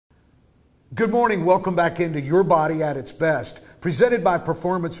Good morning. Welcome back into Your Body at Its Best, presented by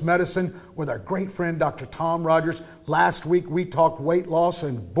Performance Medicine with our great friend, Dr. Tom Rogers. Last week we talked weight loss,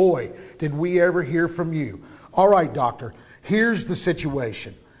 and boy, did we ever hear from you. All right, doctor, here's the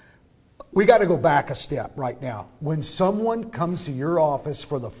situation. We got to go back a step right now. When someone comes to your office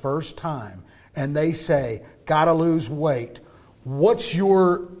for the first time and they say, gotta lose weight, what's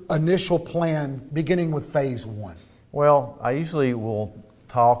your initial plan beginning with phase one? Well, I usually will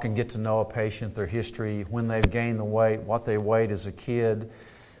talk and get to know a patient, their history, when they've gained the weight, what they weighed as a kid.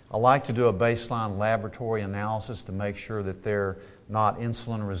 I like to do a baseline laboratory analysis to make sure that they're not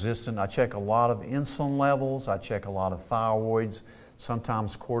insulin resistant. I check a lot of insulin levels, I check a lot of thyroids,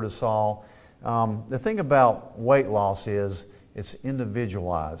 sometimes cortisol. The thing about weight loss is it's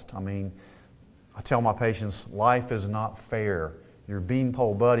individualized. I mean, I tell my patients, life is not fair. Your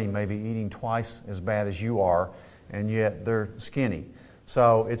beanpole buddy may be eating twice as bad as you are, and yet they're skinny.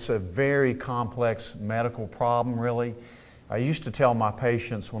 So it's a very complex medical problem, really. I used to tell my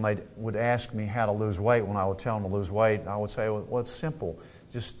patients when they would ask me how to lose weight, when I would tell them to lose weight, I would say, well, it's simple.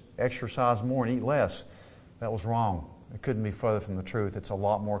 Just exercise more and eat less. That was wrong. It couldn't be further from the truth. It's a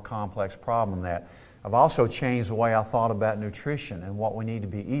lot more complex problem than that. I've also changed the way I thought about nutrition and what we need to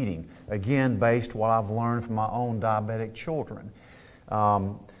be eating, again, based on what I've learned from my own diabetic children.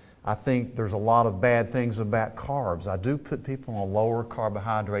 I think there's a lot of bad things about carbs. I do put people on a lower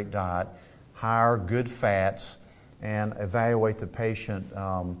carbohydrate diet, higher good fats, and evaluate the patient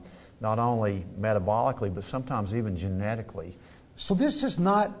not only metabolically, but sometimes even genetically. So this is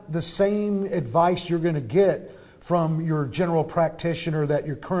not the same advice you're going to get from your general practitioner that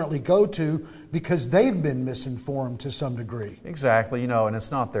you currently go to, because they've been misinformed to some degree. Exactly, you know, and it's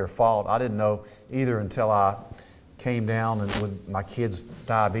not their fault. I didn't know either until I came down and with my kids'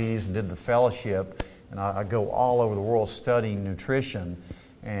 diabetes and did the fellowship, and I go all over the world studying nutrition.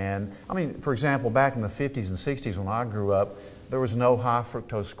 And I mean, for example, back in the 50s and 60s when I grew up, there was no high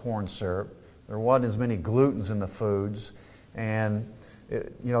fructose corn syrup. There wasn't as many glutens in the foods, and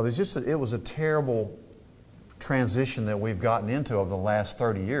it was a terrible transition that we've gotten into over the last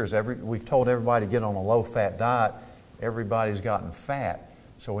 30 years. We've told everybody to get on a low-fat diet. Everybody's gotten fat.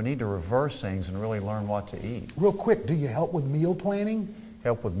 So we need to reverse things and really learn what to eat. Real quick, do you help with meal planning?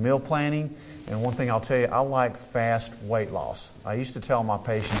 Help with meal planning. And one thing I'll tell you, I like fast weight loss. I used to tell my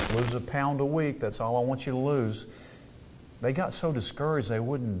patients, lose a pound a week, that's all I want you to lose. They got so discouraged they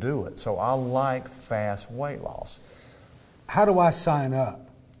wouldn't do it. So I like fast weight loss. How do I sign up?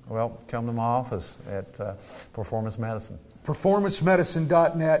 Well, come to my office at Performance Medicine.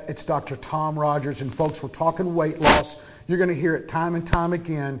 PerformanceMedicine.net. It's Dr. Tom Rogers, and folks, we're talking weight loss. You're going to hear it time and time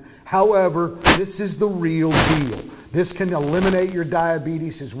again. However, this is the real deal. This can eliminate your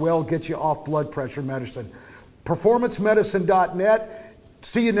diabetes as well, get you off blood pressure medicine. PerformanceMedicine.net.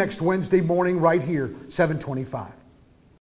 See you next Wednesday morning right here, 7:25.